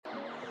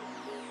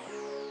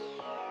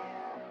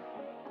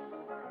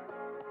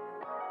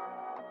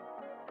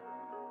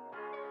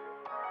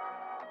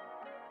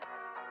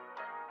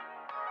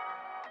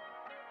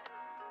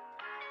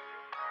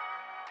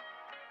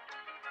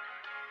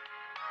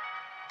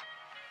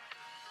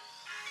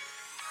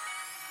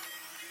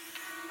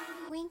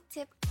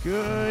Wingtip.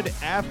 Good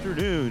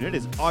afternoon. It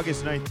is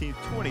August 19th,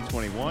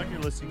 2021.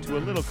 You're listening to A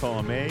Little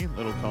Column A,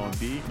 Little Column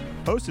B,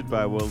 hosted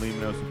by Will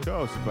Limonos and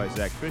co-hosted by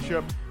Zach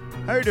Bishop.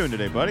 How are you doing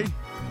today, buddy?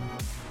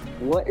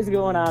 What is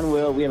going on,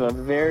 Will? We have a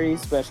very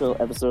special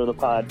episode of the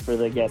pod for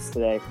the guests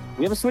today.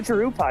 We have a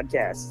Switcheroo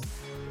podcast.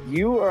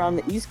 You are on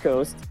the East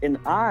Coast, and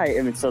I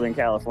am in Southern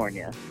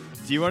California.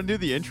 Do you want to do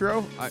the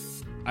intro?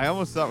 I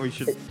almost thought we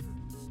should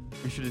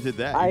have did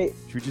that.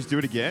 Should we just do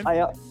it again?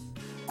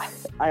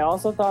 I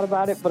also thought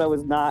about it, but I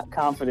was not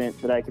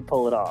confident that I could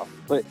pull it off.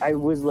 But I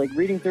was like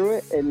reading through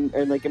it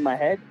and like in my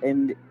head,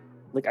 and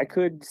like I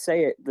could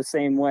say it the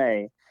same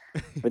way,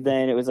 but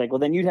then it was like, well,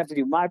 then you'd have to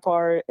do my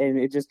part, and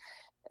I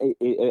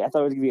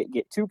thought it was going to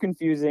get too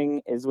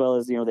confusing, as well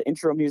as, the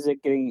intro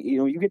music getting,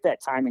 you get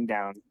that timing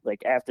down,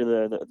 like after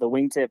the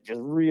wingtip,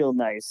 just real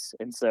nice.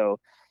 And so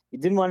you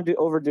didn't want to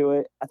overdo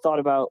it. I thought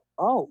about,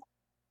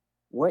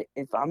 what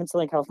if I'm in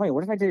Southern California?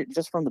 What if I did it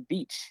just from the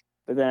beach?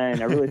 But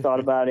then I really thought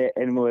about it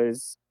and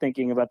was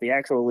thinking about the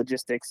actual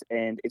logistics,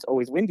 and it's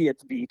always windy at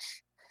the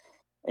beach.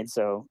 And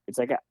so it's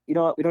like, you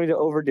know what, we don't need to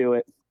overdo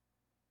it.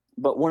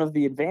 But one of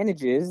the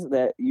advantages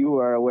that you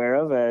are aware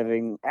of,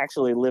 having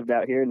actually lived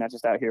out here, not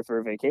just out here for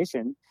a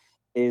vacation,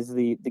 is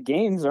the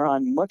games are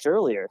on much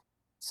earlier.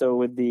 So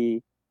with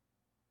the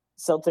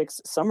Celtics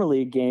Summer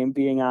League game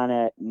being on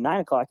at 9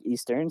 o'clock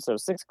Eastern, so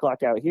 6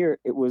 o'clock out here,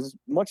 it was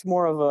much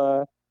more of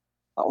a,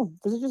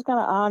 this is just kind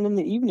of on in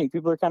the evening.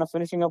 People are kind of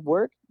finishing up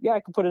work. Yeah, I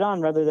can put it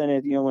on, rather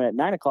than when at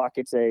 9 o'clock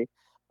it's okay,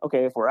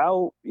 if we're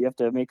out, you have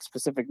to make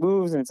specific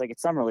moves, and it's like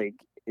it's Summer League.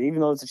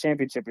 Even though it's a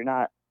championship, you're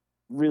not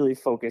really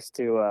focused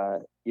to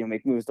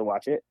make moves to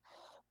watch it.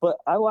 But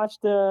I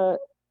watched I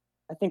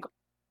think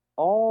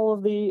all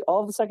of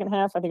the second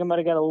half. I think I might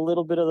have got a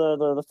little bit of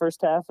the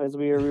first half as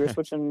we were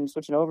switching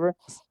over.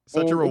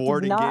 Such a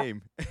rewarding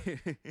game.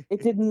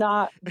 It did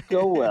not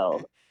go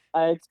well.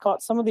 I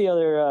caught some of the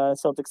other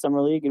Celtics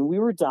Summer League, and we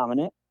were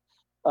dominant.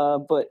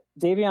 But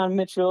Davion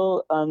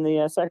Mitchell on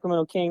the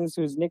Sacramento Kings,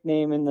 whose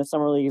nickname in the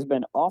Summer League has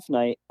been Off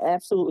Night,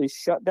 absolutely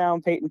shut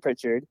down Peyton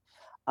Pritchard.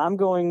 I'm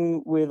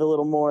going with a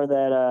little more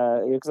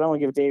that, because I don't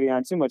want to give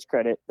Davion too much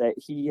credit, that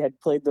he had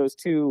played those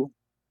two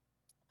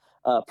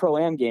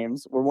Pro-Am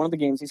games, where one of the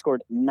games he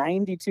scored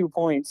 92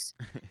 points.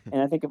 And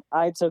I think if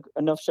I took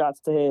enough shots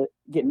to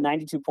get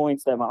 92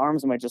 points, that my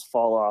arms might just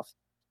fall off.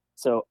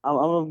 So I'm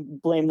going to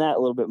blame that a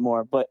little bit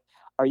more. But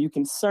are you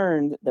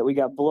concerned that we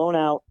got blown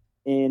out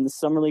in the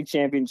Summer League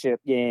championship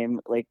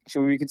game? Like,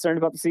 should we be concerned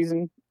about the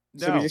season?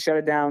 Should we just shut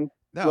it down?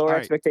 No, lower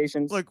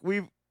expectations? Look,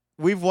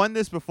 we've won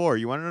this before.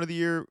 You want to know the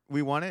year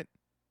we won it?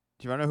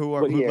 Do you want to know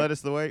who led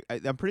us the way?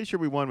 I'm pretty sure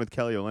we won with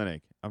Kelly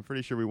Olynyk. I'm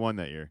pretty sure we won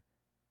that year.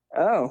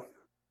 Oh.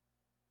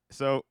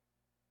 So,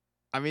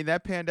 I mean,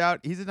 that panned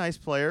out. He's a nice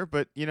player,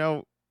 but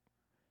we're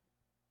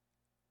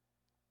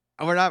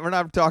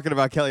not talking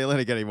about Kelly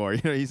Olynyk anymore.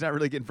 He's not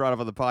really getting brought up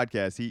on the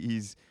podcast.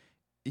 He's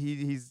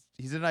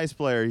a nice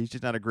player. He's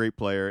just not a great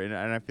player, and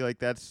I feel like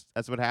that's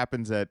what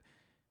happens at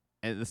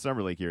the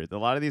Summer League here. A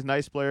lot of these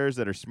nice players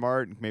that are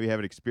smart and maybe have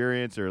an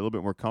experience or a little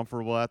bit more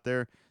comfortable out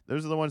there,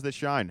 those are the ones that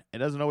shine. It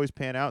doesn't always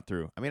pan out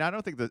through. I mean, I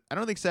don't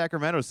think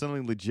Sacramento is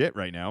suddenly legit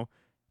right now.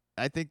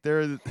 I think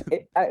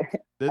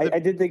I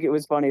did think it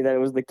was funny that it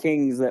was the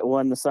Kings that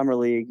won the Summer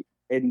League,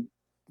 and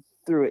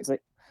through it, it's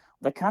like,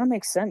 that kind of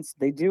makes sense.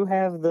 They do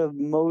have the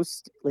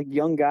most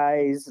young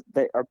guys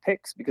that are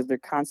picks because they're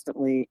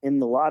constantly in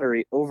the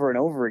lottery over and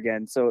over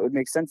again. So it would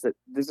make sense that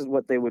this is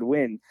what they would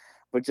win.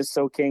 But just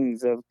so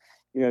Kings of,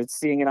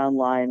 seeing it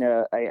online,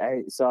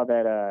 I saw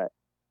that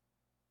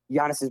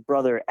Giannis's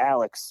brother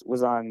Alex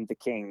was on the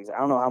Kings. I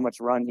don't know how much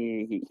run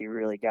he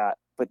really got,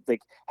 but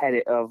had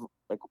it of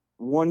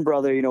one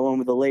brother, one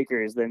with the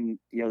Lakers, then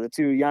the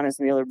two, Giannis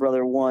and the other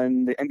brother,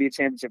 won the NBA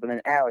championship, and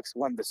then Alex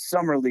won the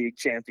Summer League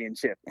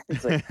championship.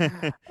 It's like,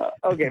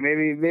 okay,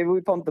 maybe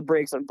we pump the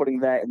brakes on putting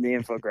that in the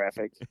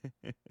infographic.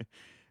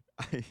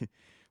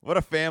 What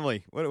a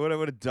family! What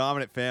a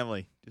dominant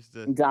family! Just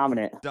a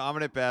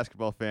dominant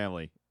basketball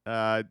family.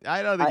 I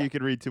don't think you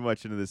can read too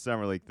much into the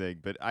Summer League thing,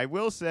 but I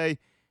will say,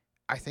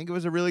 I think it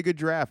was a really good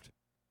draft.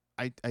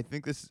 I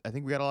think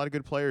we got a lot of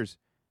good players.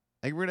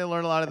 I think we're going to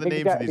learn a lot of the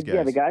names of these guys.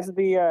 Yeah, the guys at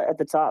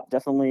the top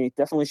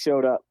definitely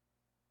showed up.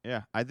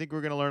 Yeah, I think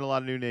we're going to learn a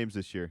lot of new names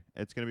this year.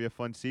 It's going to be a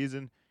fun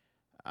season.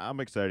 I'm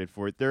excited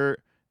for it. There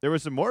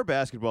was some more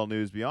basketball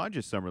news beyond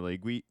just Summer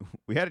League. We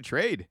had a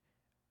trade,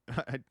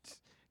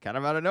 kind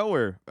of out of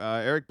nowhere.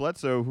 Eric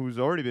Bledsoe, who's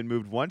already been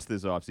moved once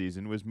this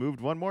offseason, was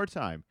moved one more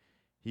time.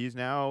 He's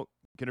now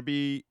going to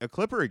be a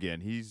Clipper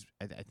again.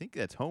 I think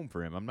that's home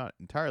for him. I'm not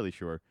entirely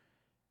sure.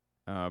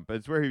 But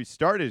it's where he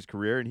started his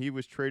career, and he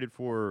was traded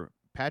for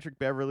Patrick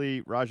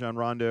Beverley, Rajon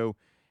Rondo,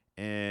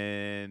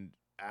 and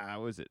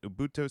was it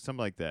Ubuto, something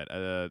like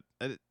that.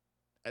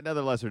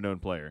 Another lesser-known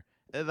player.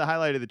 The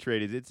highlight of the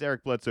trade is it's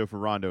Eric Bledsoe for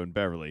Rondo and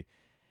Beverley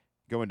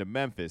going to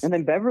Memphis. And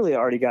then Beverley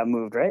already got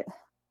moved, right?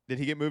 Did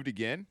he get moved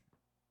again?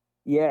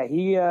 Yeah,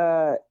 he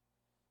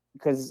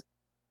because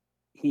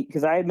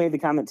because I had made the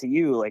comment to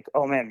you like,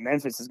 oh man,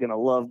 Memphis is gonna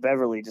love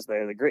Beverly, just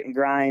the grit and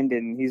grind,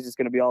 and he's just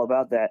gonna be all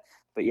about that.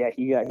 But yeah,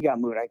 he got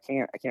moved. I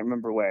can't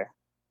remember where.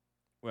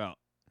 Well,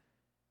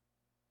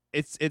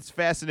 it's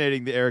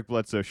fascinating the Eric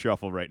Bledsoe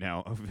shuffle right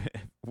now.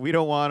 We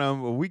don't want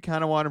him. We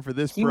kind of want him for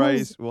this He was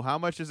price. Well, how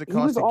much does it he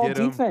cost was to all get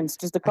him? defense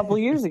just a couple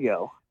of years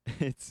ago,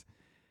 It's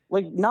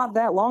like not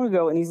that long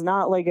ago, and he's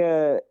not like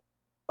a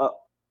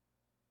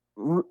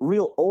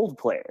real old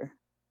player.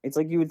 It's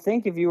like you would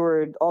think if you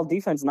were all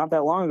defense not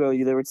that long ago,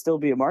 there would still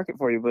be a market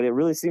for you, but it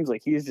really seems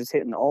like he's just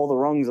hitting all the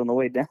rungs on the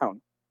way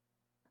down.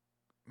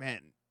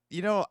 man,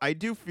 I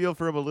do feel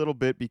for him a little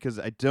bit because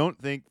I don't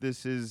think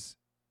this is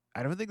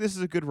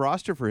a good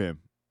roster for him.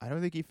 I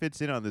don't think he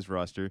fits in on this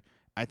roster.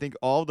 I think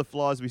all the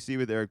flaws we see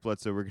with Eric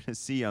Bledsoe we're going to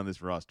see on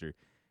this roster.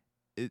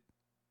 It,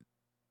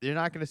 they're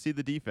not going to see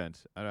the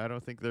defense. I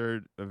don't think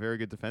they're a very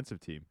good defensive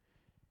team.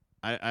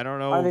 I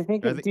don't Are they know.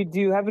 thinking?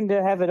 Do you happen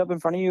to have it up in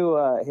front of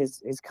you?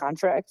 His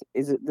contract,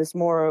 is it this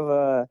more of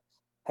a,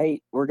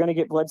 hey, we're gonna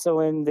get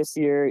Bledsoe in this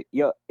year?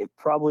 Yeah, it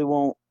probably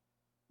won't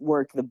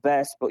work the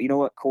best, but you know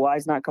what?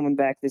 Kawhi's not coming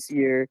back this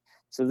year,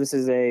 so this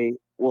is in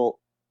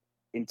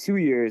 2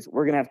 years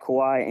we're gonna have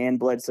Kawhi and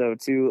Bledsoe,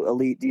 two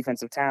elite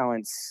defensive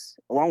talents,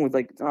 along with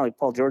like, not like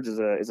Paul George is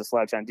a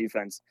slouch on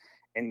defense,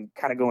 and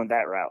kind of going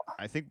that route.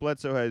 I think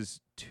Bledsoe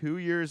has 2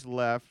 years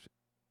left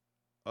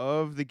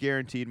of the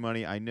guaranteed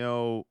money. I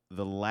know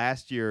the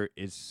last year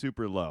is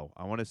super low.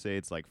 I want to say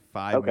it's like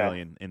 5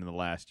 million in the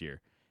last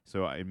year.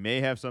 So it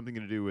may have something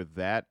to do with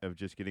that of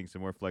just getting some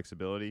more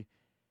flexibility,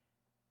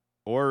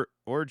 or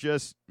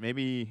just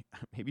maybe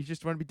you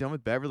just want to be done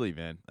with Beverly,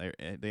 man. Like,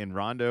 and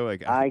Rondo,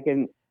 like I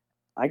can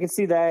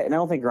see that, and I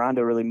don't think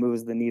Rondo really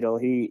moves the needle.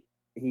 He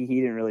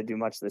didn't really do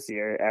much this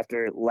year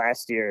after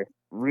last year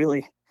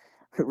really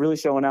really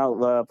showing out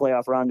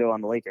playoff Rondo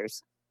on the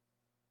Lakers.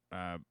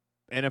 uh,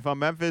 and if I'm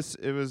Memphis,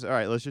 it was all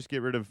right. Let's just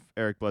get rid of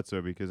Eric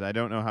Bledsoe because I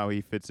don't know how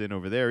he fits in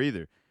over there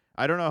either.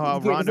 I don't know how Yeah,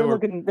 'cause Rondo.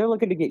 they're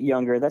looking to get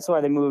younger. That's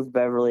why they moved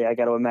Beverly. I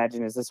got to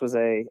imagine is this was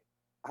a,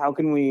 how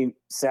can we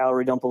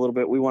salary dump a little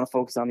bit? We want to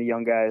focus on the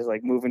young guys,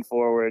 like moving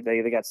forward.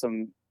 They got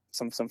some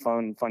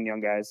fun young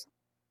guys.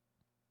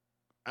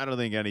 I don't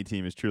think any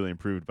team is truly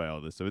improved by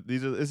all this. So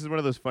this is one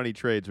of those funny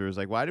trades where it's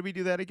like, why did we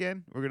do that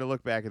again? We're gonna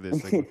look back at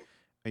this. Like,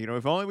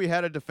 if only we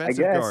had a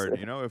defensive guess. guard.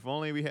 If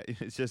only we had.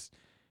 It's just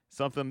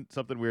something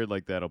weird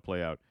like that'll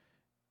play out.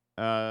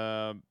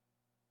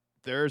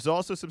 There's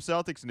also some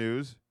Celtics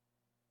news.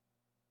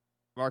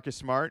 Marcus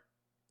Smart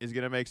is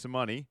gonna make some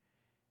money,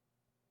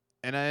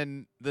 and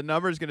then the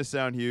number is gonna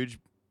sound huge,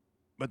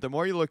 but the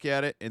more you look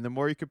at it and the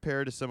more you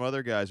compare it to some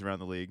other guys around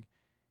the league,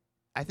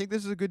 I think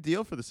this is a good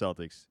deal for the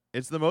Celtics.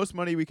 It's the most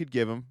money we could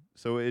give them,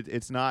 so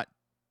it's not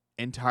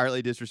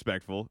entirely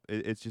disrespectful.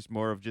 It's just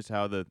more of just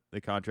how the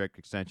contract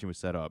extension was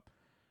set up.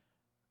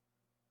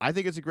 I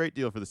think it's a great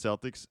deal for the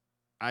Celtics.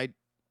 I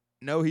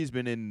know he's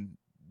been in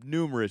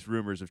numerous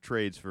rumors of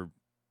trades for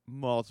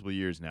multiple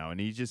years now, and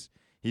he just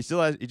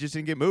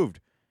didn't get moved.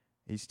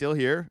 He's still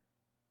here,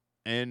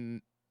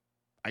 and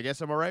I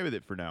guess I'm all right with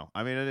it for now.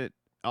 I mean,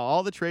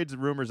 all the trades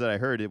and rumors that I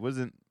heard,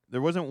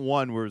 there wasn't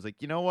one where it was like,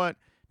 you know what,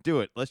 do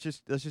it. Let's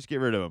just get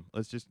rid of him.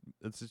 Let's just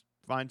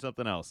find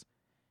something else.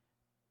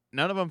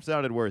 None of them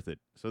sounded worth it.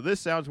 So this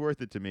sounds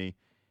worth it to me.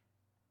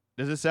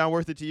 Does it sound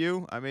worth it to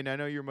you? I mean, I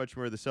know you're much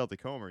more the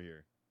Celtic homer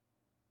here.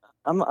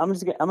 I'm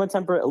gonna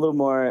temper it a little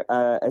more.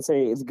 I'd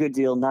say it's a good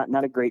deal,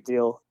 not a great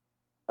deal.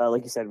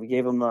 Like you said, we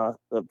gave him the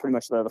pretty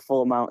much the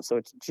full amount, so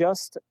it's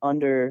just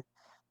under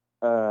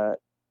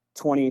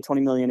 20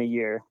 million a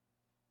year.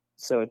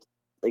 So it's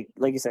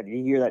like you said,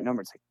 you hear that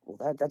number, it's like,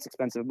 well, that's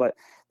expensive, but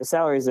the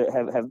salaries that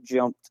have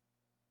jumped.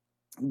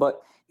 But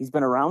he's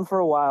been around for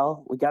a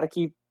while. We got to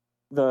keep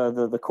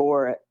the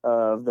core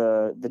of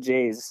the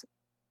Jays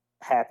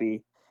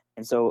happy,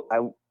 and so I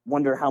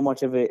wonder how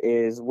much of it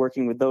is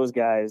working with those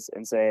guys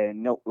and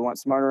saying, nope, we want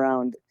Smart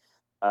around.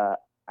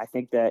 I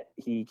think that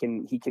he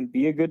can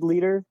be a good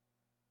leader.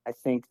 I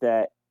think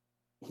that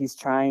he's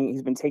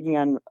been taking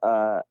on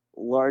a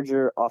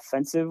larger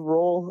offensive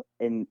role,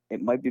 and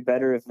it might be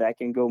better if that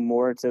can go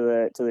more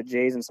to the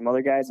Jays and some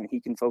other guys, and he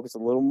can focus a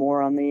little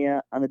more on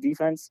the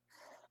defense.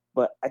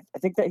 But I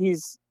think that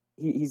he's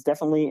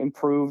definitely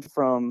improved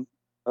from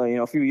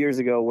a few years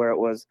ago where it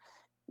was,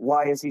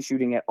 why is he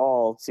shooting at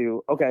all,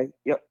 to, okay,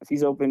 yep, if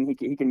he's open,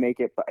 he can make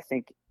it. But I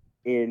think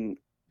in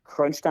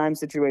crunch time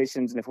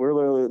situations, and if we're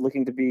really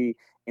looking to be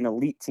an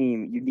elite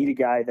team, you need a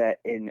guy that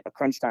in a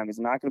crunch time is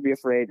not going to be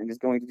afraid and is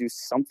going to do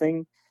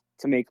something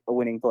to make a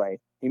winning play.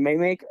 He may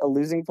make a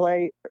losing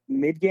play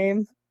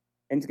mid-game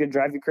and it's going to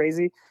drive you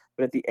crazy,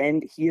 but at the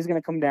end, he is going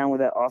to come down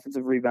with that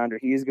offensive rebounder.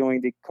 He is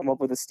going to come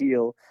up with a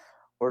steal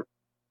or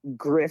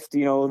grift,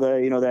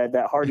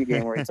 that Harden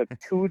game where he took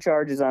 2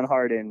 charges on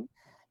Harden,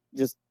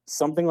 just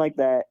something like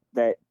that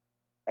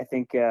I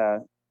think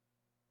that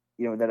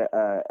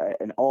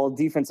an all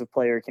defensive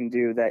player can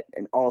do that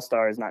an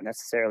all-star is not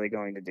necessarily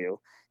going to do,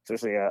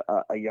 especially a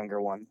younger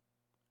one.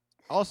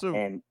 Also,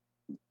 and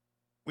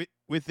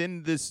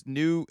within this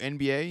new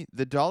NBA,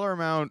 the dollar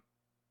amount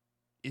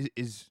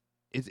is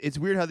it's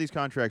weird how these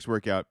contracts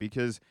work out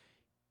because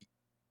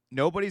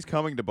nobody's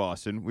coming to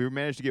Boston. We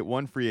managed to get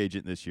one free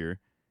agent this year.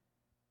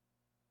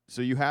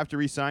 So you have to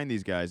re-sign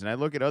these guys. And I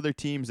look at other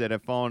teams that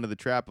have fallen into the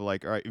trap of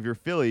like, all right, if you're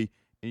Philly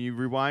and you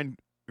rewind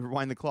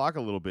the clock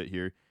a little bit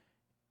here,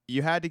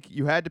 you had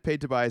to pay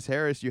Tobias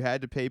Harris, you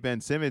had to pay Ben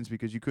Simmons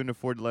because you couldn't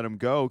afford to let him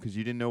go because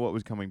you didn't know what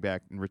was coming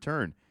back in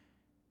return.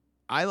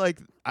 I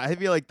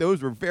feel like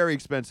those were very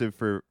expensive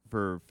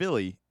for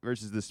Philly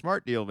versus the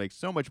Smart deal makes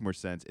so much more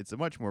sense. It's a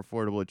much more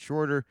affordable, it's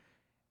shorter,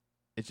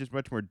 it's just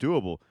much more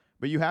doable.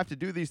 But you have to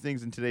do these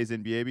things in today's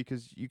NBA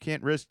because you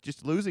can't risk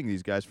just losing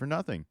these guys for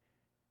nothing.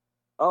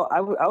 Oh, I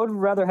would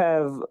rather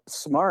have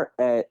Smart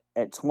at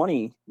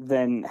 20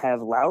 than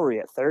have Lowry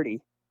at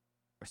 30.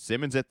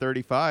 Simmons at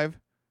 35.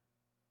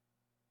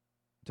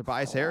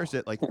 Tobias Harris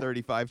at like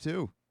 35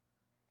 too.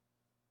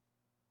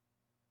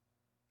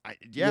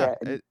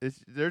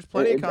 There's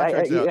plenty of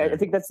contracts out there. I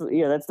think that's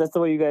the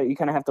way you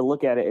kind of have to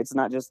look at it. It's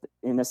not just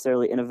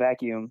necessarily in a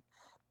vacuum,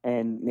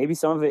 and maybe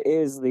some of it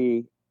is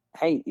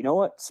hey, you know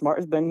what? Smart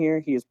has been here.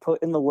 He has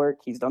put in the work.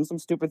 He's done some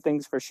stupid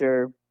things for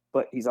sure,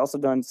 but he's also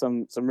done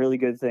some really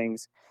good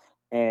things.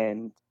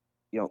 And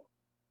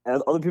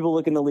as other people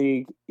look in the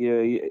league,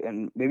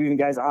 and maybe even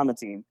guys on the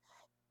team,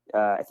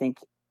 I think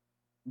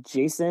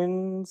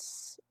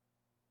Jalen's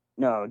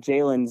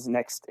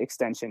next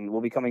extension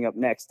will be coming up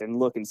next, and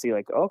look and see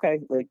like,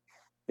 okay, like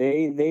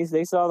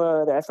they saw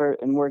the effort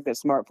and work that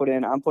Smart put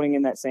in. I'm putting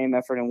in that same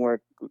effort and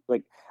work.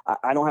 Like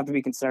I don't have to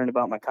be concerned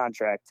about my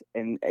contract,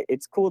 and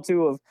it's cool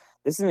too. Of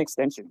this is an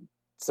extension,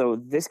 so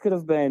this could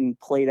have been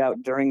played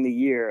out during the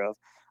year. Of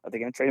are they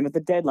going to trade him at the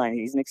deadline?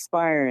 He's an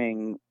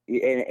expiring,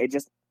 and it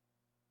just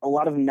a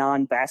lot of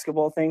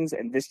non-basketball things,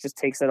 and this just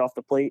takes that off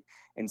the plate.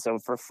 And so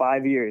for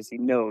 5 years, he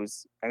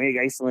knows. I mean,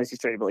 I still he's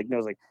traded, but like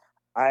knows like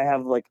I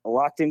have like a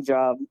locked-in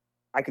job.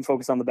 I can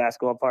focus on the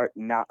basketball part,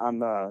 not on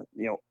the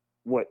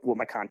what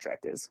my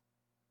contract is.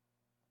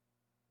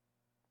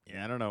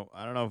 Yeah, I don't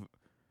know.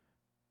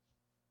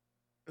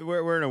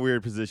 We're in a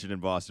weird position in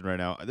Boston right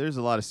now. There's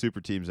a lot of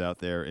super teams out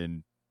there,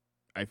 and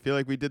I feel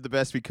like we did the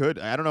best we could.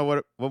 I don't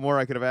know what more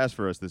I could have asked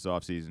for us this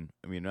offseason.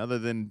 I mean, other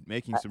than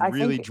making some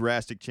really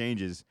drastic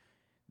changes,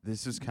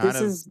 this is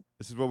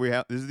what we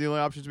have. This is the only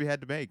options we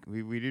had to make.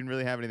 We didn't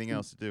really have anything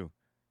else to do.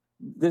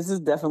 This is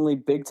definitely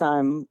big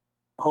time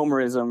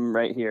homerism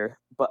right here,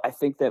 but I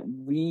think that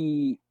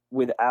we,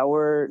 with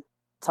our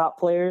top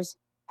players,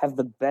 have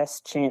the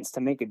best chance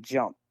to make a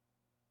jump.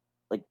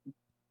 Like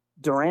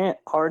Durant,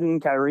 Harden,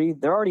 Kyrie,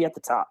 they're already at the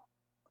top.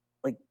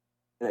 Like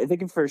I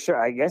think for sure,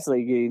 I guess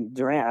like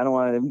Durant, I don't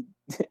want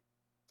to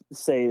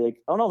say like,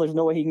 oh no, there's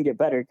no way he can get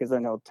better because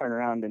then he'll turn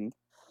around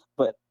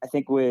but I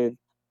think with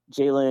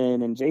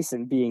Jalen and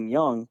Jason being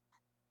young,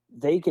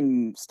 they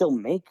can still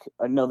make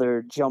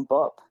another jump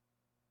up.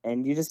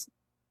 And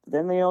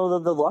then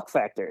the luck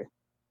factor.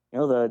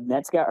 The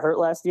Nets got hurt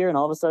last year, and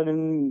all of a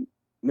sudden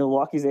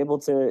Milwaukee's able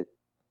to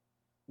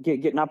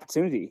get an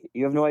opportunity.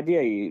 You have no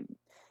idea.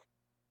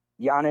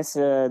 Giannis,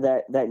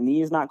 that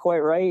knee is not quite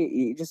right.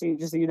 You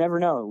never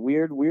know.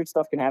 Weird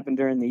stuff can happen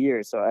during the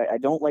year. So I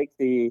don't like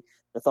the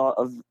thought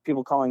of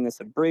people calling this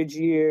a bridge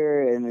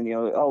year, and then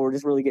we're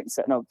just really getting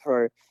set up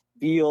for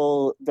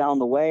Beal down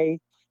the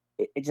way.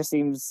 It just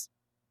seems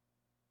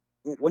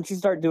once you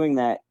start doing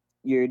that,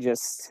 you're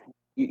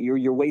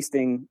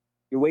wasting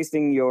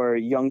your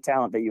young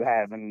talent that you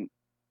have. And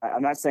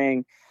I'm not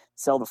saying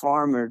sell the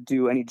farm or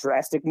do any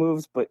drastic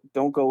moves, but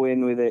don't go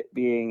in with it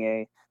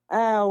being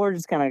we're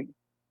just kind of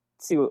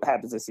see what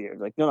happens this year.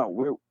 Like,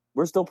 no,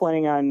 we're still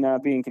planning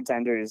on being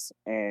contenders,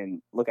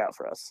 and look out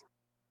for us.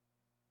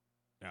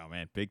 Oh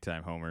man, big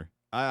time homer.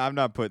 I'm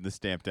not putting the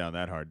stamp down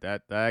that hard.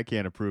 That I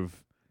can't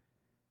approve.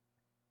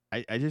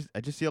 I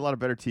just see a lot of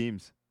better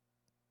teams,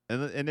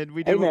 and then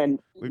we do. Hey man,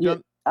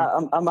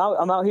 I'm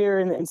out here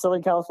in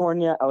Southern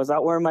California. I was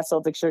out wearing my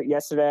Celtics shirt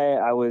yesterday.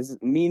 I was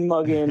mean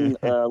mugging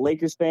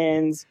Lakers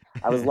fans.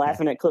 I was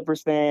laughing at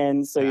Clippers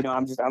fans. So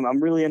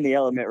I'm really in the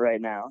element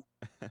right now.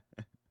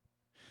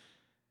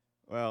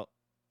 Well,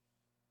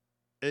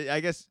 I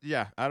guess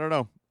I don't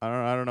know.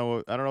 I don't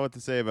know what to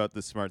say about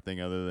this Smart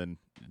thing other than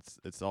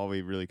it's all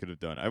we really could have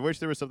done. I wish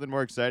there was something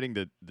more exciting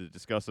to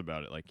discuss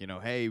about it. Like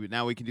hey,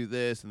 now we can do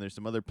this, and there's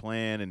some other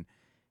plan, and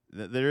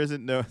there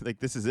isn't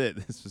this is it.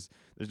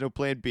 There's no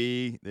plan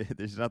B.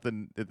 There's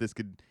nothing that this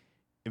could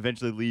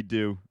eventually lead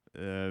to.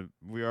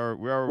 We are.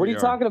 What are you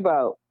talking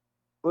about?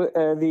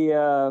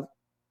 The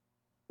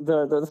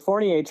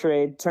Fournier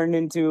trade turned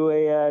into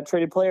a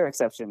traded player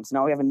exception. So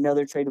now we have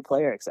another traded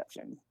player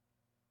exception.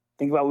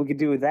 Think about what we could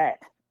do with that.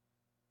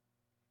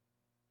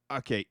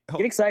 Okay.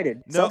 Get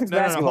excited. No,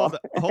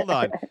 hold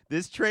on.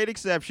 This trade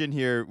exception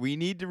here, we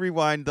need to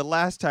rewind the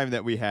last time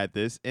that we had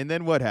this, and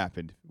then what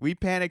happened? We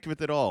panicked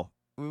with it all.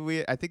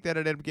 I think that it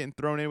ended up getting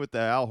thrown in with the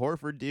Al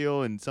Horford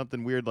deal, and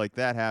something weird like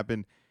that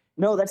happened.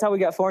 No, that's how we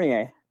got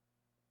Fournier.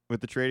 With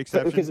the trade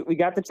exception? Because we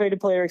got the traded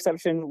player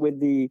exception with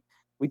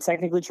we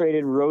technically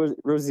traded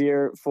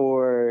Rozier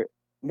for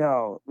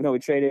we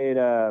traded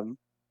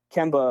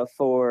Kemba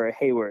for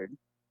Hayward.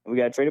 We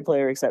got a traded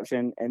player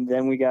exception, and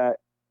then we got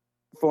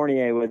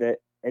Fournier with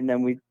it, and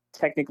then we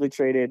technically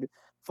traded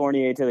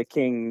Fournier to the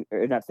King,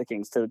 or not the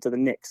Kings, to the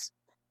Knicks,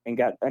 and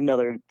got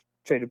another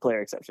traded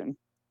player exception.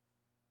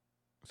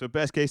 So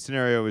best case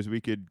scenario is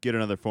we could get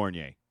another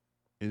Fournier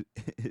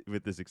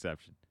with this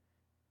exception.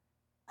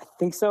 I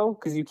think so,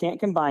 because you can't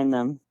combine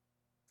them.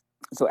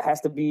 So it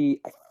has to be,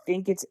 I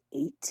think it's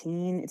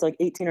 18. It's like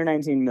 18 or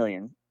 19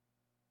 million.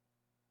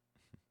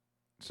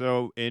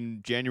 So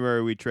in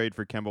January we trade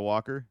for Kemba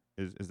Walker.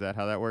 Is that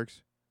how that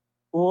works?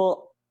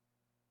 Well,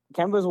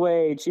 Kemba's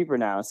way cheaper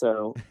now,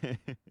 so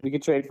we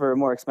could trade for a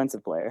more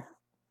expensive player.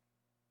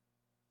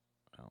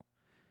 Oh.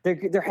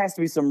 There has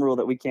to be some rule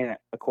that we can't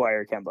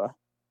acquire Kemba.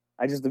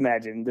 I just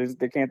imagine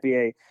there can't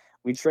be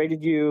we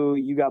traded you,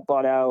 you got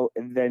bought out,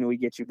 and then we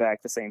get you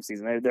back the same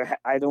season.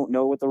 I don't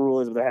know what the rule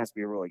is, but there has to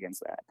be a rule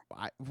against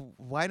that.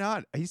 Why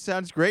not? He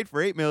sounds great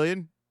for $8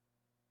 million.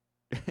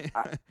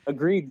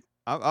 Agreed.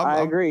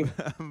 I agree.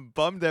 I'm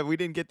bummed that we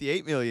didn't get the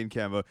 $8 million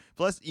Kemba.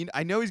 Plus,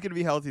 I know he's going to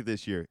be healthy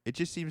this year. It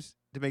just seems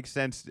to make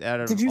sense.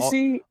 Did you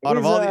see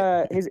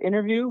his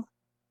interview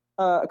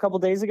a couple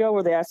days ago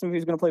where they asked him if he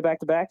was going to play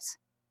back to backs?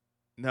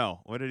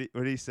 No. What did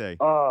he say?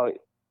 Oh,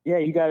 yeah,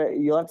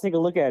 you'll have to take a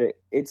look at it.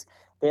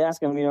 They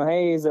ask him,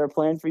 hey, is there a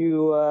plan for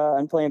you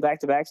on playing back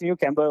to backs? And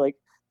Kemba, like,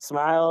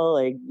 smile,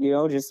 like,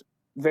 just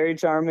very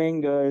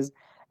charming, goes,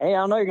 hey, I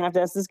don't know, you're gonna have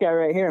to ask this guy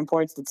right here, and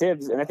points to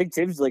Tibbs. And I think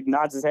Tibbs like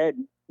nods his head.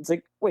 It's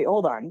like, wait,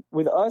 hold on.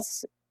 With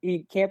us,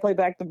 he can't play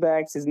back to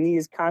backs. His knee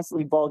is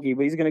constantly bulky,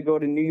 but he's gonna go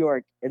to New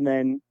York, and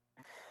then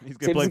he's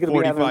gonna play Tibbs is gonna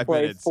be having to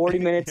play 40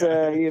 minutes,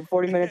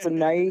 40 minutes a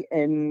night,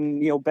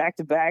 and back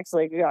to backs.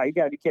 Like, yeah, you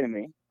gotta be kidding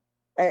me.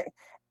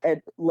 At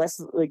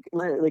less like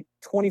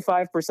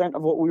 25%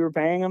 of what we were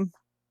paying him.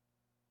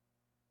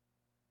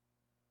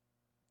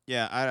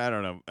 Yeah, I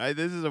don't know.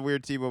 This is a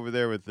weird team over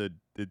there with the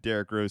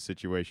Derrick Rose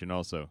situation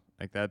also.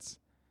 Like it's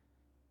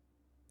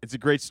a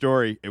great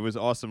story. It was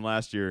awesome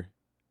last year.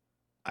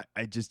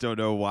 I just don't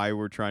know why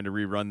we're trying to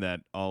rerun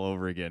that all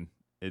over again.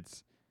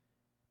 It's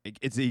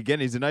again,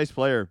 he's a nice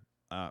player.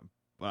 But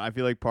I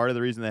feel like part of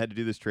the reason they had to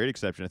do this trade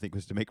exception, I think,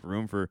 was to make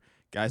room for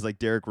guys like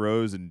Derrick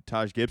Rose and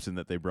Taj Gibson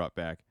that they brought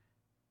back.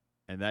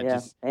 And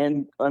that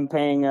and I'm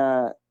paying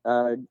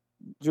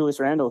Julius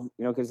Randle,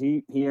 because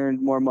he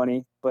earned more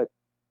money, but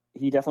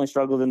he definitely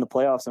struggled in the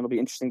playoffs, and it'll be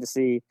interesting to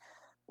see,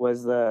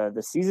 was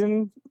the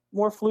season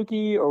more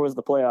fluky or was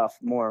the playoff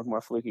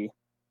more fluky?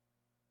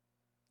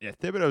 Yeah,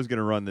 Thibodeau's going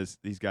to run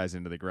these guys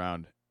into the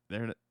ground.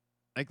 They're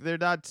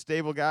not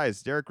stable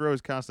guys. Derrick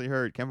Rose constantly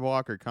hurt. Kemba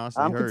Walker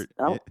constantly hurt.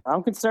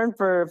 I'm concerned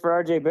for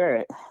RJ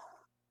Barrett.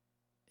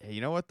 Hey,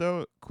 you know what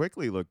though?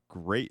 Quickly looked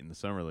great in the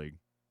summer league.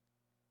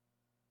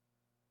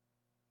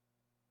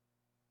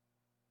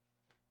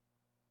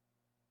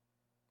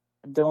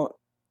 I don't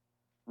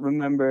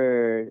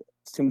remember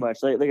too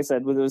much. Like I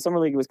said, with the summer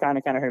league, it was kind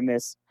of hit or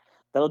miss.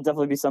 That'll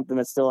definitely be something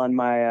that's still on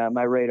my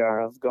my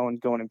radar of going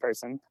in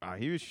person.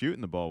 He was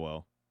shooting the ball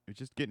well. He was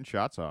just getting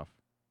shots off.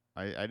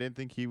 I didn't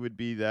think he would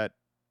be that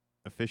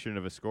efficient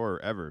of a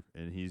scorer ever,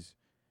 and he's.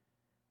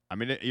 I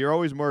mean, you're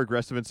always more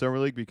aggressive in summer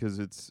league because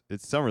it's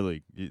summer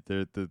league.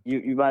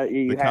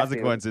 The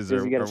consequences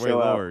are way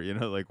lower.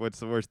 Like what's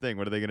the worst thing?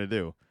 What are they gonna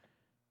do?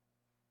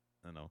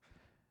 I don't know.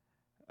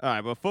 All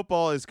right, but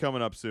football is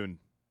coming up soon.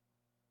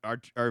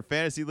 Our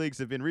fantasy leagues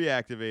have been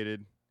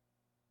reactivated,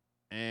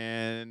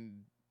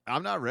 and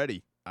I'm not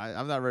ready.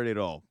 I'm not ready at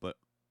all. But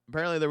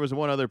apparently there was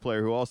one other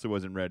player who also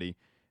wasn't ready,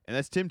 and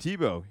that's Tim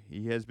Tebow.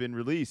 He has been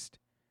released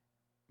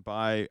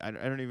by I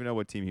don't even know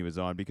what team he was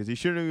on because he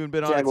shouldn't have even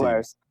been on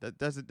Jaguars. a team.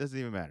 That doesn't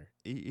even matter.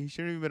 He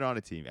shouldn't have even been on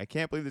a team. I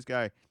can't believe this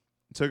guy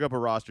took up a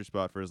roster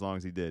spot for as long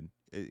as he did.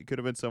 It could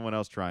have been someone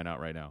else trying out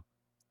right now.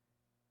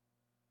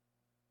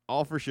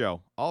 All for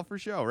show,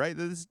 right?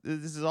 This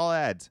is all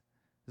ads.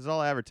 This is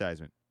all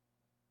advertisement.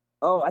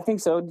 Oh, I think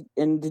so.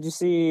 And did you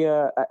see?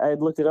 I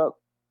had looked it up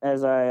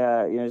as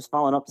I just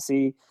following up to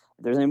see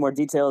if there's any more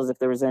details. If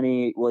there was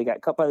any, well, he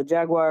got cut by the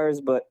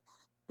Jaguars, but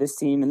this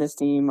team and this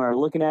team are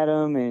looking at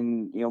him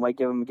and might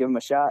give him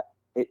a shot.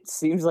 It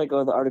seems like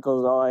the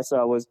articles, all I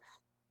saw was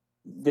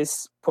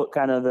this put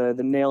kind of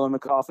the nail in the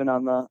coffin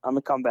on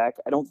the comeback.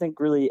 I don't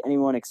think really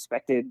anyone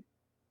expected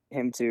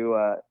him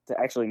to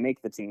actually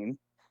make the team.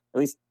 At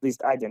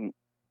least I didn't.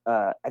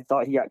 I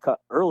thought he got cut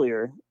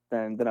earlier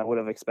than I would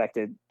have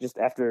expected just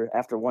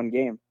after one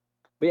game.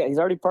 But yeah, he's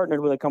already partnered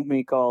with a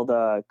company called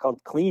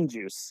Clean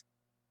Juice,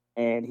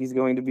 and he's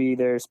going to be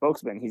their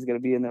spokesman. He's going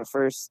to be in their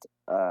first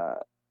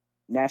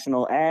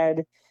national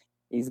ad.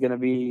 He's going to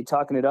be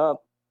talking it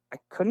up. I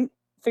couldn't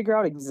figure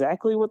out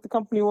exactly what the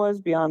company was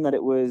beyond that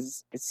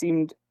it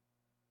seemed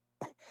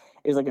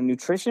like a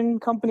nutrition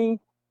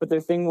company, but their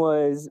thing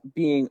was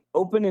being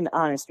open and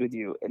honest with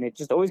you. And it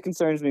just always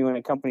concerns me when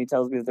a company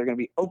tells me that they're going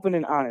to be open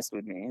and honest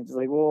with me. It's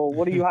like, well,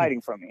 what are you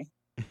hiding from me?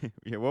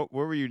 Yeah, what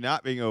were you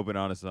not being open and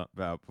honest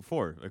about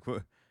before? Like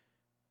what?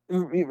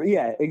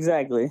 Yeah,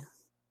 exactly.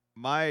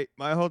 My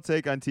whole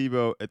take on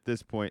Tebow at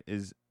this point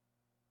is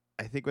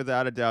I think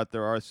without a doubt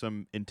there are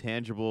some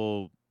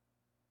intangible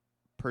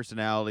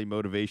personality,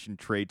 motivation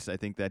traits I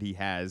think that he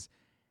has.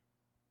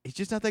 He's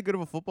just not that good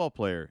of a football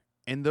player.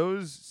 And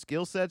those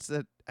skill sets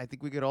that I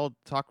think we could all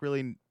talk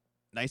really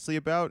nicely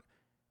about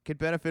could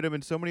benefit him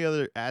in so many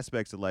other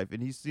aspects of life.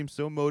 And he seems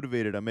so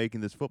motivated on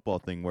making this football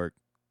thing work.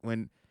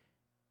 When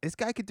this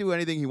guy could do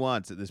anything he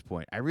wants at this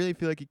point, I really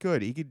feel like he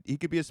could. He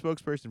could be a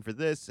spokesperson for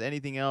this,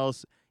 anything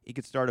else. He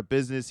could start a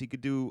business. He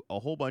could do a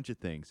whole bunch of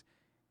things.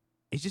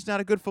 He's just not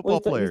a good Well, football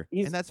player,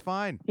 and that's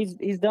fine.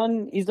 he's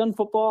done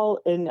football,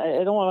 and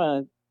I don't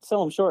want to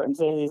sell him short and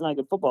say he's not a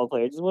good football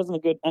player. He just wasn't a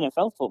good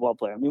NFL football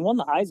player. I mean, he won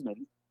the Heisman.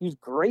 He was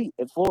great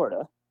at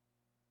Florida.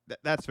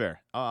 That's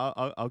fair.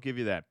 I'll give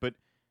you that. But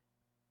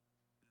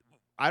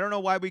I don't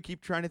know why we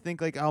keep trying to think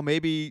like, oh,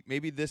 maybe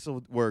this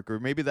will work, or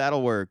maybe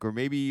that'll work, or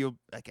maybe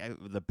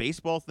the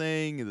baseball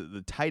thing,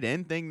 the tight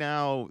end thing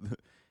now,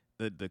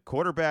 the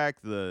quarterback,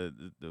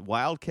 the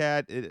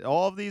wildcat.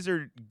 All of these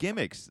are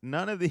gimmicks.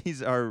 None of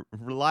these are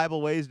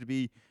reliable ways to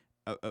be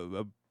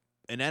an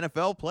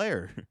NFL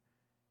player.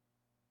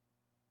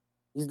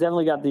 He's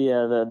definitely got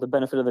the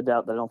benefit of the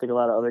doubt that I don't think a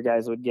lot of other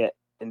guys would get,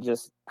 and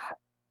just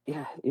he's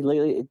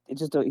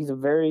a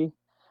very,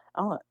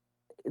 I don't know,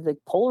 like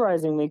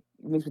polarizing makes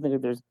me think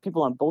that there's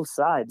people on both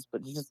sides,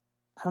 but you just,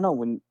 I don't know,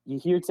 when you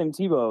hear Tim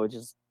Tebow, it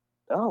just,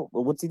 oh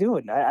well, what's he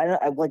doing?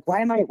 I like,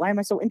 why am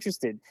I so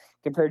interested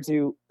compared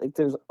to, like,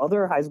 there's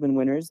other Heisman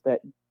winners that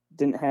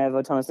didn't have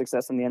a ton of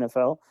success in the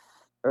NFL,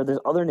 or there's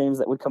other names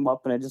that would come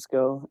up and I just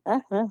go,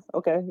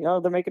 okay,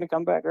 they're making a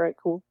comeback, all right,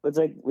 cool. But it's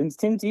like when it's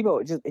Tim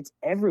Tebow, it's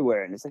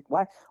everywhere, and it's like,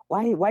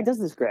 why does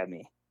this grab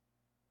me?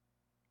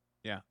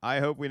 Yeah, I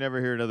hope we never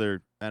hear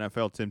another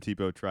NFL Tim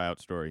Tebow tryout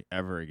story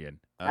ever again.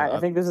 I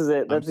think this is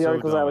it. That's the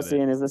articles I was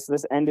seeing. Is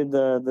this ended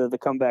the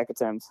comeback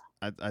attempts?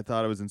 I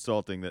thought it was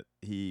insulting that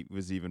he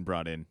was even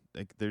brought in.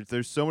 Like,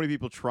 there's so many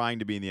people trying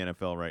to be in the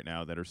NFL right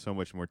now that are so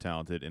much more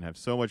talented and have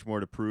so much more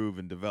to prove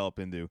and develop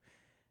into.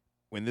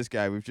 When this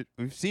guy,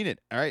 we've seen it.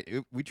 All right,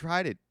 we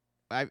tried it.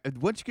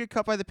 Once you get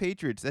cut by the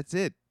Patriots, that's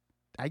it.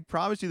 I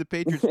promise you, the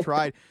Patriots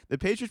tried. The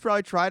Patriots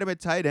probably tried him at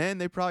tight end.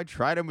 They probably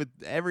tried him with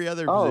every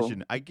other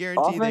position. I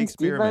guarantee they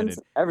experimented.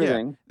 Defense,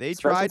 everything. Yeah, they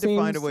Special tried to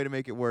teams, find a way to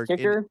make it work.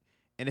 Kicker.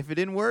 And if it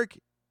didn't work,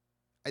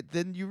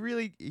 then you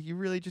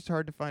really just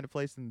hard to find a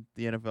place in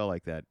the NFL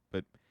like that.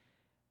 But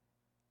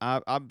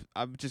I'm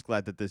just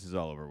glad that this is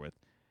all over with.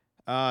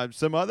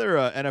 Some other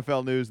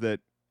NFL news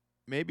that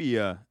maybe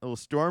a little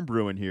storm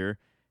brewing here.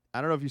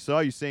 I don't know if you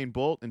saw Usain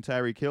Bolt and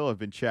Tyreek Hill have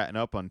been chatting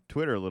up on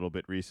Twitter a little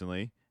bit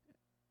recently.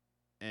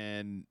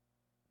 And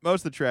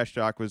most of the trash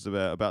talk was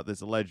about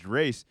this alleged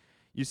race.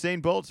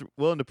 Usain Bolt's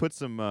willing to put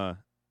some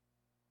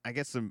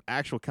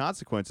actual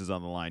consequences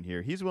on the line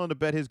here. He's willing to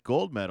bet his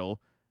gold medal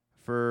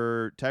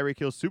for Tyreek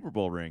Hill's Super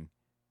Bowl ring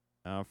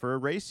for a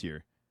race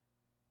here.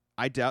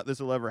 I doubt this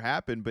will ever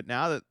happen, but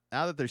now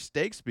that there's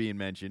stakes being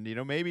mentioned,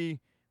 maybe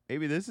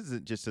this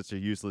isn't just such a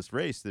useless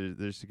race.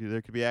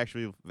 There could be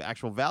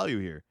actual value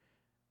here.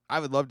 I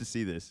would love to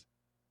see this.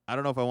 I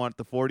don't know if I want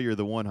the 40 or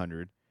the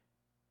 100.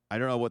 I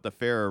don't know what the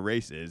fairer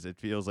race is. It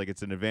feels like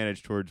it's an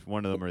advantage towards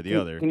one of them or the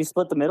other. Can you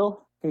split the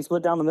middle? Can you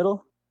split down the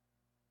middle?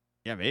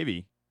 Yeah,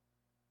 maybe.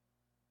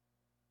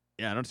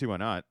 Yeah, I don't see why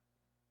not.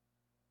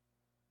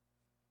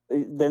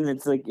 Then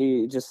it's like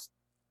you just,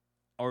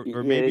 or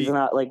maybe it's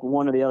not like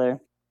one or the other.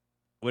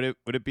 Would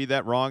it be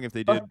that wrong if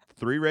they did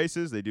 3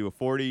 races? They do a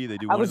 40, they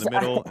do one in the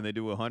middle, and they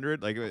do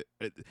 100. Like,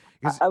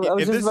 I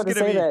was just about to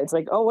say that. It's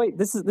like, oh wait,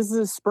 this is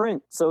a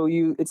sprint, so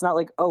it's not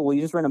like, oh well,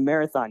 you just ran a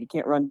marathon. You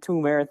can't run 2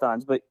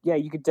 marathons, but yeah,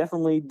 you could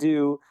definitely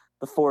do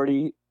the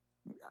 40,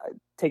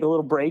 take a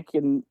little break,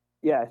 and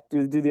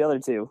do the other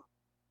 2.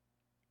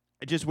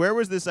 Just where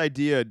was this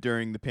idea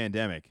during the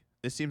pandemic?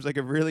 This seems like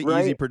a really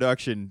easy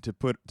production to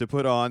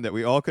put on that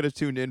we all could have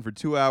tuned in for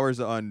 2 hours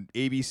on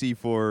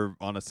ABC4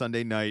 on a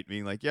Sunday night,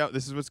 being like, "Yeah,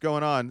 this is what's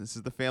going on. This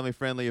is the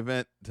family-friendly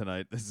event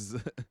tonight." This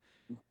is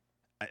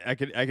I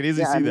could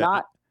easily see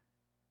that.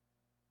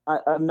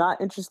 I'm not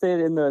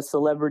interested in the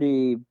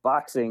celebrity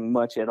boxing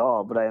much at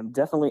all, but I am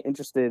definitely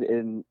interested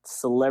in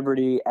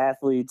celebrity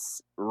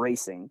athletes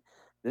racing.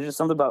 There's just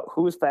something about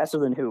who is faster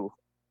than who,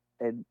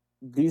 and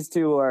these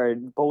two are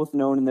both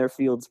known in their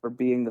fields for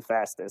being the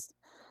fastest.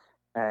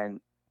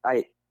 And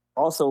I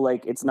also,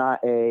 like, it's not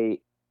a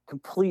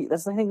complete,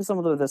 that's the thing with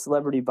some of the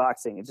celebrity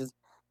boxing. This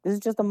is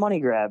just a money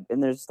grab,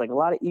 and there's like a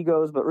lot of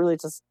egos, but really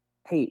it's just,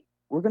 hey,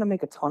 we're going to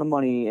make a ton of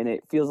money, and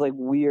it feels like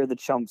we are the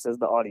chumps as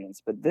the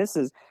audience. But this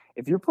is,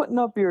 if you're putting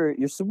up your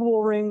Super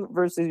Bowl ring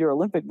versus your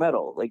Olympic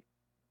medal, like,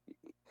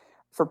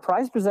 for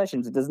prize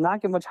possessions, it does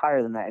not get much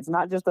higher than that. It's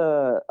not just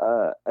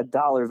a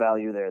dollar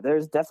value there.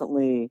 There's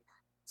definitely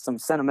some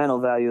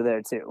sentimental value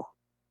there too. All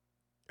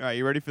right,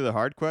 you ready for the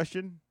hard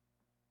question?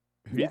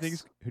 Who Yes. do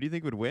you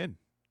think would win?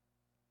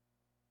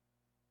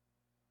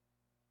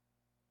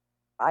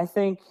 I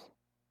think,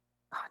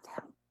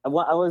 damn, I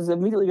was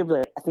immediately going to be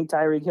like, I think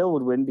Tyreek Hill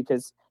would win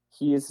because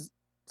he is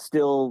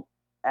still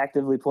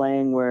actively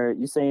playing where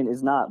Usain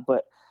is not.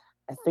 But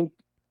I think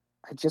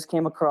I just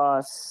came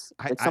across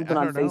something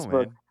on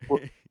Facebook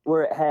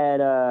where it had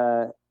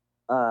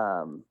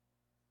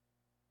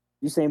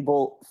Usain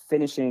Bolt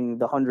finishing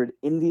the 100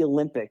 in the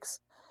Olympics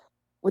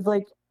with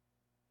like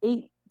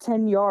 8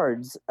 10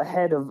 yards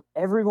ahead of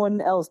everyone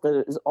else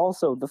that is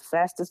also the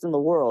fastest in the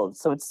world.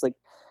 So it's like,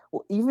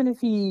 well, even if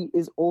he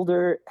is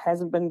older,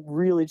 hasn't been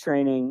really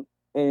training,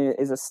 and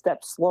is a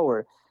step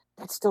slower,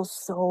 that's still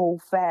so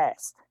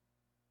fast.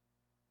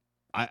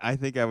 I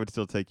think I would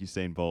still take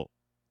Usain Bolt.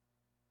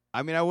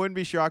 I mean, I wouldn't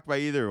be shocked by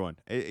either one.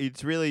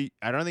 It's really,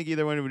 I don't think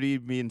either one would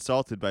even be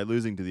insulted by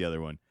losing to the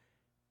other one.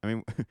 I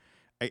mean,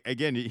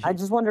 again, I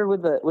just wonder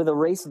with a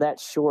race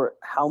that short,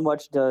 how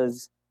much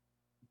does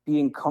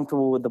being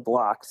comfortable with the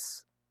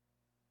blocks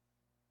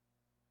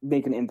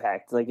make an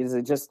impact? Like, is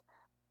it just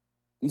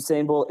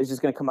Usain Bolt is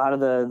just going to come out of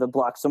the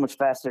block so much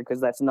faster because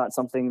that's not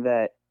something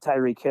that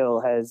Tyreek Hill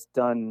has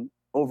done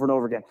over and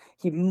over again.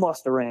 He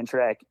must have ran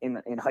track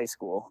in high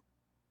school,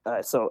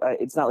 so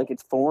it's not like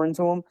it's foreign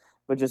to him.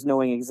 But just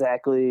knowing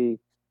exactly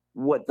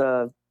what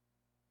the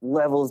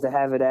levels to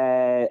have it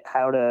at,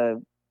 how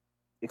to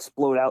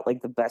explode out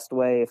like the best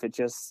way, if it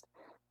just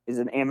is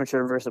an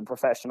amateur versus a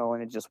professional,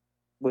 and it just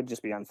would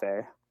just be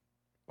unfair.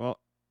 well,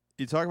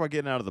 you talk about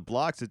getting out of the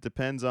blocks. It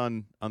depends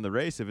on the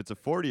race. If it's a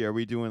 40, are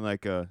we doing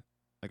like a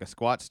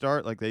squat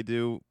start like they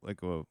do,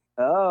 like a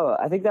Oh,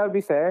 I think that would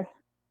be fair.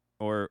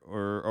 or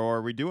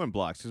are we doing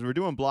blocks? Because we're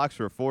doing blocks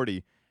for a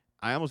 40.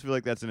 I almost feel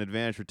like that's an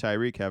advantage for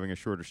Tyreek having a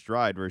shorter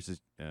stride versus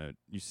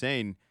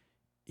Usain.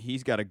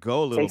 He's got to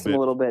go a little Takes him a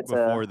little bit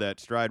before to, that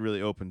stride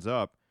really opens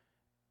up.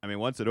 I mean,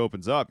 once it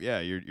opens up, yeah,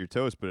 you're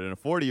toast. But in a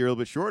 40, you're a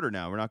little bit shorter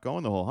now. We're not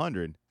going the whole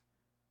 100.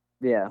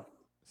 yeah.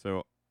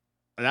 So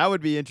that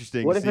would be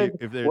interesting What to if see it?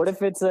 if there's. What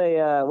if it's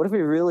a? What if we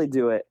really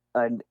do it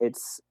and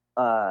it's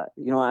on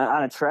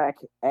a track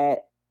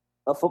at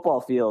a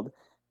football field?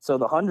 So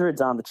the hundreds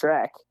on the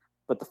track,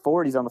 but the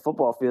 40s on the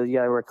football field. You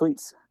gotta wear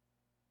cleats.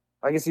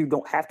 I guess you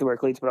don't have to wear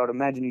cleats, but I would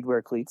imagine you'd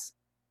wear cleats.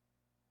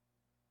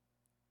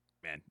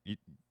 Man,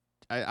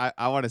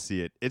 I want to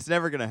see it. It's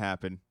never going to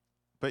happen.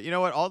 But you know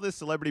what? All this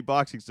celebrity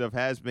boxing stuff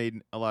has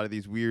made a lot of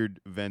these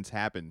weird events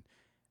happen.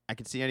 I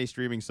could see any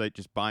streaming site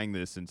just buying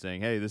this and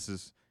saying, "Hey, this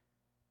is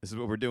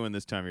what we're doing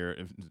this time of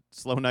year.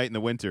 Slow night in the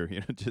winter,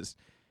 just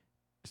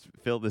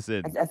fill this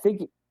in." I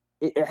think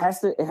it has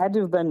to. It had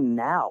to have been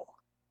now.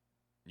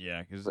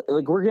 Yeah, because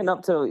Like we're getting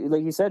up to,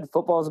 like you said,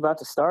 football is about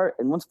to start,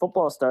 and once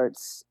football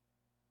starts,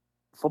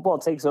 football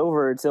takes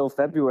over until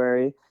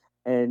February,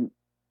 and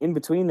in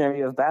between there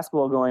you have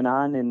basketball going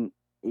on, and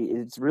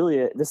it's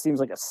really this seems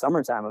like a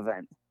summertime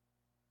event.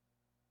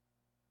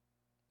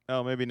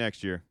 oh, maybe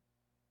next year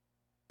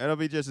it'll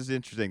be just as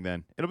interesting.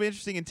 Then it'll be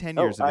interesting in 10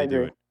 Oh, years if I they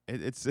do agree.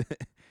 it. It's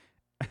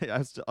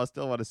I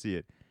still want to see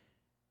it.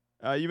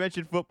 You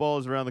mentioned football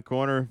is around the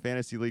corner.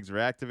 Fantasy leagues are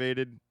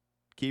activated.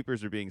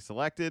 Keepers are being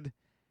selected.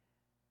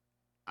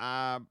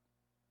 I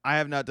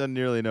have not done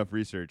nearly enough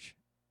research.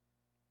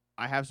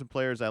 I have some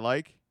players I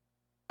like.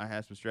 I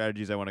have some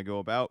strategies I want to go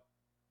about.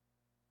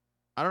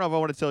 I don't know if I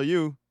want to tell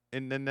you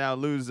and then now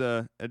lose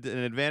an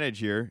advantage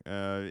here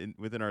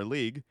within our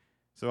league.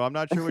 So I'm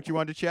not sure what you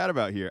want to chat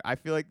about here. I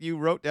feel like you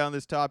wrote down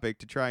this topic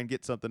to try and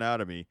get something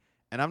out of me,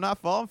 and I'm not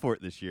falling for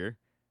it this year.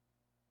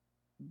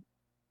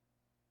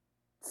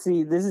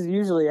 See, this is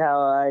usually how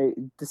I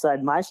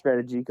decide my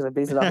strategy because I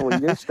base it off of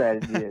what your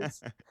strategy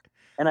is.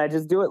 And I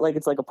just do it like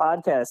it's like a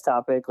podcast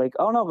topic. Like,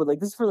 oh no, but like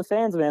this is for the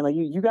fans, man. Like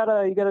you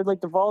gotta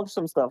like divulge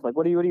some stuff. Like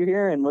what are you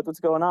hearing? What's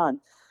going on?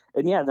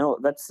 And yeah, no,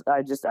 that's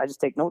I just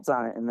take notes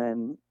on it, and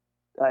then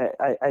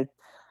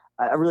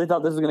I really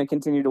thought this was gonna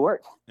continue to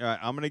work. All right,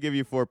 I'm gonna give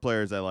you 4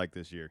 players I like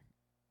this year.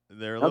 Okay.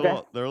 They're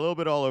a little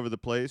bit all over the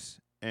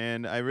place,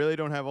 and I really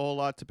don't have a whole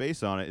lot to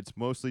base on it. It's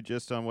mostly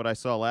just on what I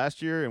saw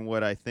last year and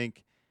what I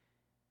think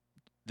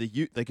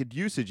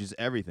usage is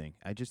everything.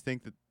 I just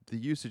think that the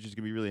usage is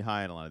gonna be really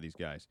high in a lot of these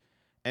guys,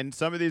 and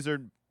some of these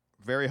are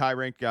very high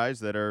ranked guys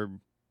that are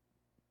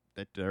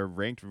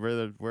ranked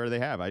where they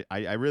have.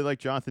 I really like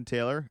Jonathan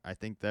Taylor. I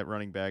think that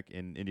running back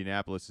in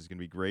Indianapolis is gonna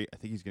be great. I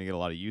think he's gonna get a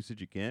lot of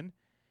usage again.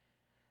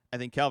 I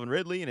think Calvin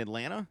Ridley in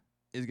Atlanta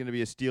is going to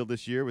be a steal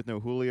this year with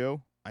no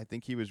Julio. I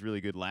think he was really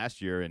good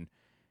last year, and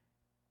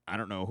I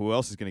don't know who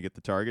else is going to get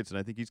the targets, and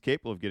I think he's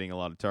capable of getting a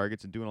lot of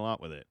targets and doing a lot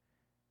with it.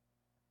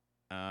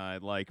 I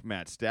like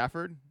Matt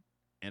Stafford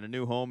and a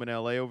new home in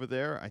L.A. over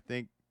there. I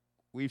think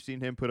we've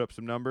seen him put up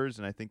some numbers,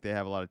 and I think they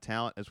have a lot of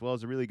talent as well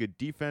as a really good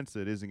defense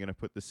that isn't going to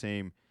put the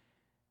same.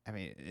 I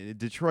mean,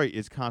 Detroit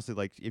is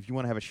constantly like, if you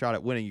want to have a shot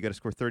at winning, you got to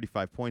score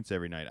 35 points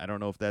every night. I don't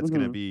know if that's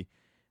going to be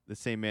the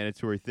same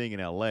mandatory thing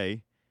in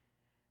L.A.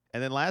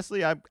 And then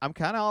lastly, I'm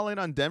kind of all in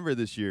on Denver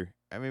this year.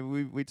 I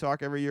mean, we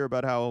talk every year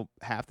about how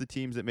half the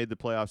teams that made the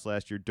playoffs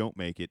last year don't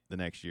make it the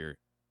next year.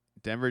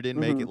 Denver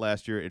didn't make it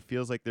last year. It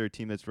feels like they're a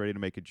team that's ready to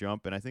make a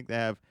jump, and I think they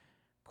have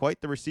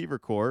quite the receiver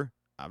core.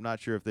 I'm not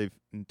sure if they've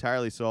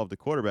entirely solved the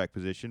quarterback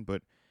position,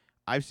 but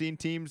I've seen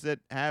teams that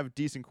have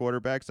decent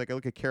quarterbacks. Like I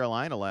look at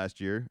Carolina last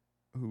year,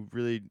 who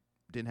really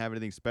didn't have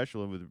anything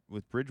special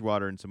with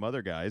Bridgewater and some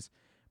other guys,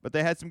 but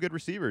they had some good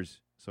receivers.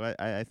 So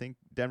I think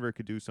Denver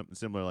could do something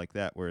similar like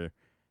that, where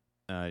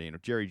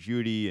Jerry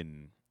Jeudy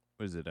and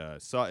what is it,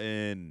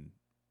 Sutton?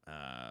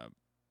 Oh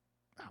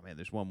man,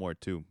 there's one more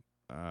too.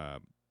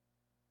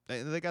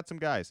 They got some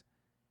guys.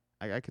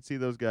 I could see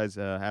those guys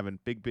having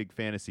big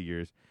fantasy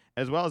years,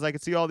 as well as I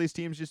could see all these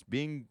teams just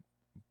being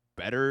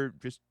better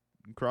just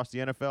across the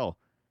NFL.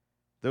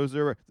 Those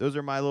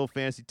are my little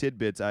fantasy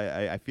tidbits.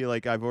 I feel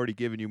like I've already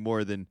given you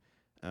more than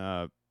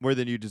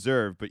you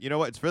deserve. But you know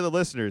what? It's for the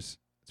listeners.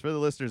 It's for the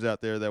listeners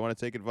out there that want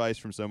to take advice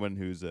from someone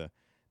who's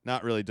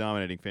not really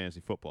dominating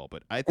fantasy football.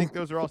 But I think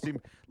those are all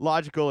seem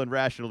logical and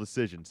rational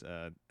decisions.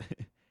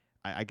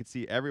 I could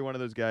see every one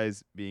of those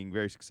guys being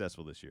very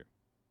successful this year.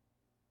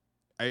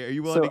 Are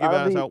you willing to give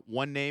us out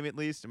one name at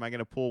least? Am I going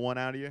to pull one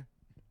out of you?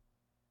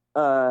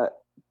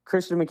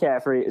 Christian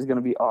McCaffrey is going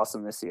to be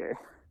awesome this year.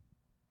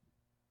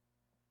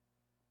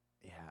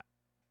 Yeah.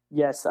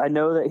 Yes, I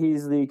know that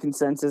he's the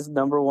consensus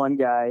number one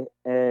guy,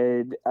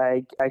 and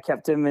I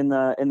kept him in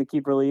the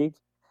keeper league.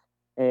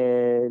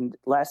 And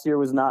last year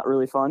was not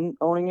really fun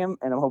owning him,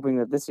 and I'm hoping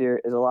that this year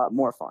is a lot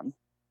more fun.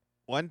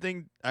 One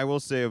thing I will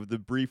say of the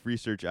brief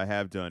research I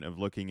have done of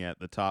looking at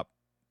the top,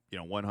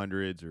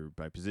 100s or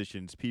by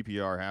positions,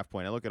 PPR, half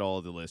point, I look at all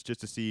of the lists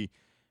just to see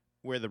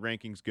where the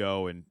rankings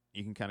go, and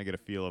you can kind of get a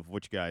feel of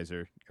which guys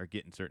are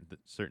getting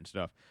certain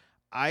stuff.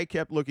 I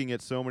kept looking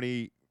at so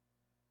many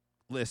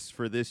lists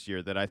for this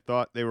year that I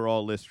thought they were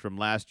all lists from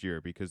last year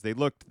because they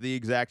looked the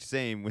exact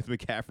same with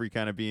McCaffrey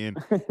kind of being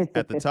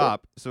at the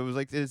top. So it was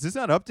like, is this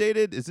not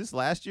updated? Is this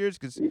last year's?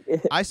 Because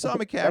I saw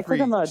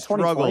McCaffrey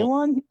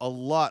struggle a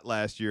lot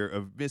last year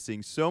of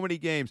missing so many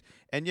games,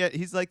 and yet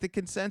he's like the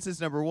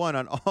consensus number one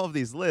on all of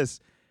these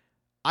lists.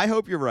 I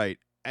hope you're right.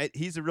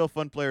 He's a real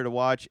fun player to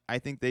watch. I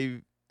think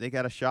they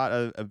got a shot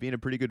of being a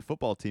pretty good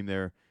football team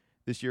there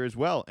this year as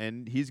well,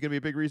 and he's going to be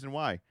a big reason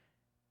why.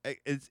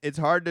 It's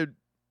hard to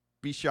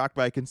be shocked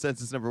by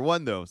consensus number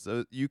one, though,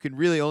 so you can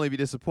really only be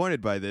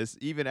disappointed by this,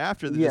 even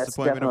after the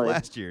disappointment of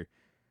last year.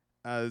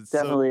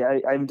 Definitely,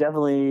 I'm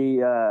definitely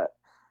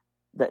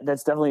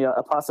that's definitely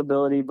a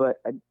possibility.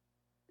 But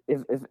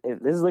if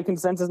this is the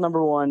consensus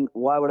number one,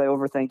 why would I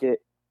overthink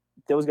it?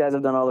 Those guys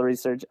have done all the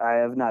research. I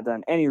have not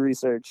done any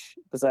research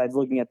besides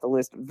looking at the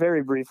list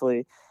very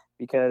briefly.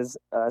 Because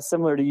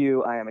similar to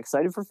you, I am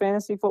excited for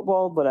fantasy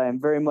football, but I am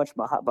very much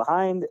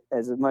behind.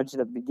 As much at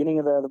the beginning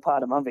of the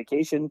pod, I'm on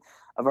vacation.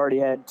 I've already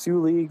had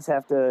 2 leagues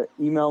have to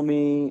email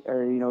me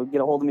or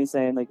get a hold of me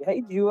saying like,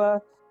 "Hey, did you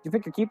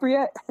pick your keeper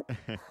yet?"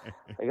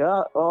 Like,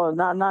 oh,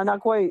 not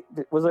quite.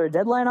 Was there a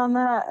deadline on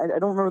that? I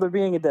don't remember there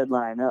being a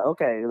deadline.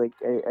 Okay, like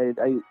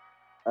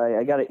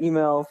I got an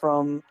email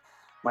from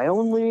my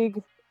own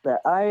league that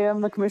I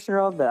am the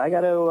commissioner of that I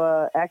got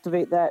to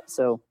activate that.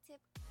 So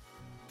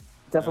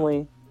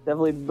definitely.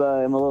 Definitely,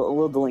 I'm a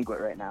little delinquent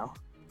right now.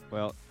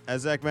 Well,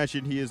 as Zach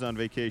mentioned, he is on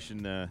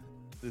vacation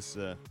this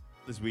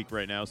week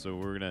right now, so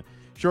we're gonna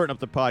shorten up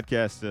the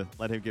podcast to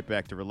let him get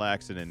back to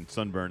relaxing and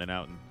sunburning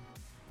out in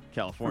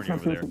California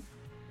over there.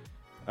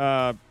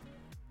 All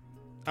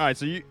right,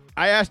 so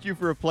I asked you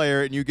for a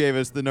player, and you gave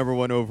us the number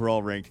one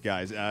overall ranked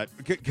guys.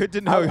 Good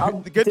to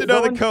know. Good to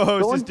know the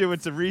co-host is doing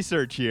some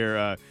research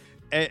here.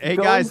 Hey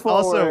guys,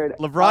 forward,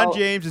 also, LeBron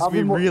James is going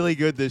to be really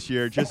good this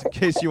year, just in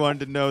case you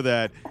wanted to know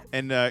that.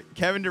 And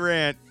Kevin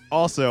Durant,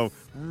 also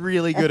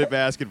really good at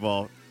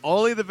basketball.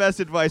 Only the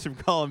best advice from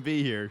Colin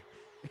B here.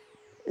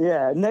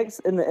 Yeah, next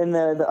in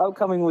the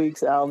upcoming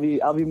weeks, I'll be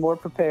more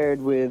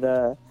prepared with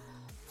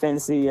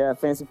fantasy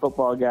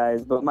football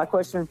guys. But my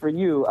question for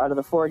you, out of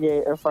the four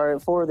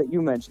that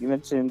you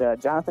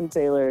mentioned Jonathan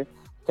Taylor,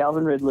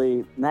 Calvin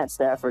Ridley, Matt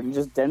Stafford, and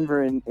just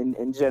Denver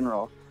in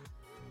general.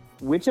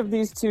 Which of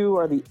these 2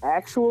 are the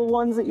actual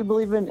ones that you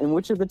believe in, and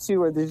which of the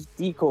 2 are just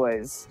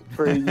decoys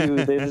for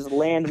you? They're just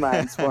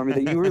landmines for me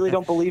that you really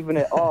don't believe in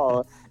at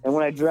all. And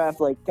when I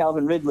draft like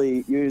Calvin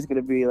Ridley, you're just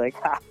gonna be like,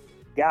 "Ha,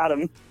 got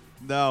him."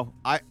 No,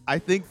 I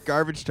think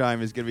garbage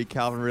time is gonna be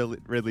Calvin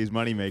Ridley's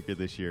moneymaker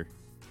this year,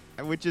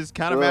 which is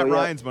kind of Matt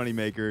Ryan's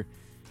moneymaker.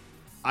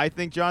 I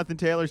think Jonathan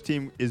Taylor's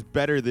team is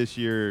better this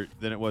year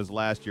than it was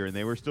last year, and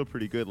they were still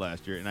pretty good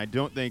last year. And I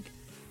don't think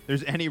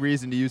there's any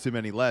reason to use him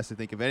any less. I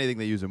think if anything,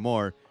 they use him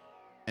more.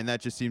 And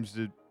that just seems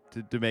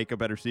to make a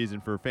better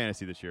season for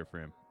fantasy this year for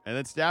him. And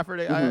then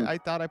Stafford, I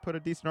thought I put a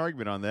decent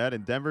argument on that.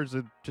 And Denver's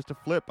just a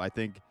flip. I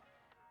think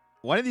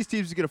one of these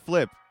teams is going to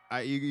flip.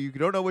 You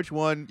don't know which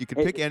one. You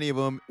can pick any of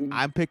them.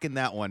 I'm picking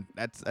that one.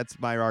 That's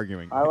my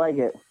argument. I like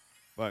it.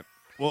 But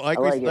well,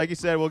 like you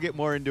said, we'll get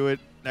more into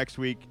it next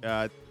week.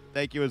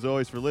 Thank you as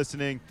always for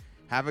listening.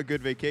 Have a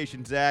good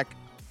vacation, Zach. Do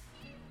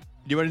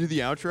you want to do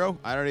the outro?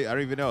 I don't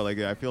even know. Like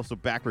I feel so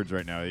backwards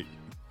right now.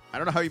 I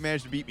don't know how you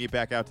managed to beat me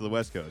back out to the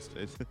West Coast.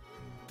 Just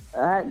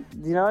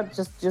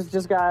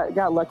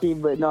got lucky,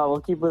 but no, we'll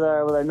keep with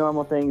our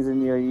normal things.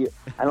 And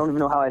I don't even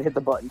know how I'd hit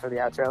the button for the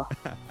outro.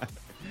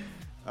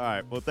 All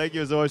right. Well, thank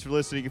you as always for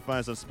listening. You can find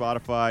us on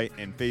Spotify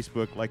and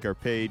Facebook. Like our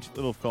page,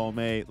 Little of Column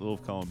A, Little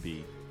of Column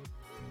B.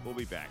 We'll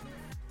be back.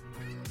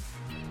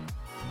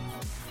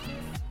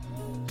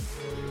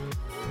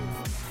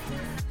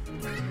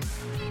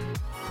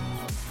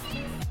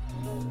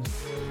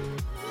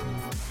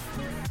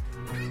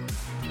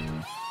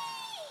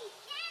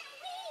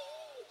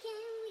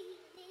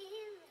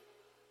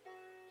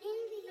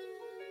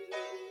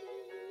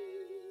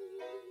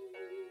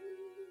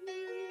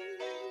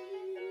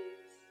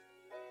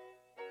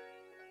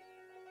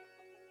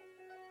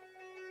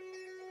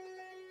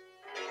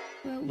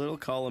 Little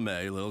column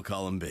A, little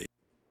column B.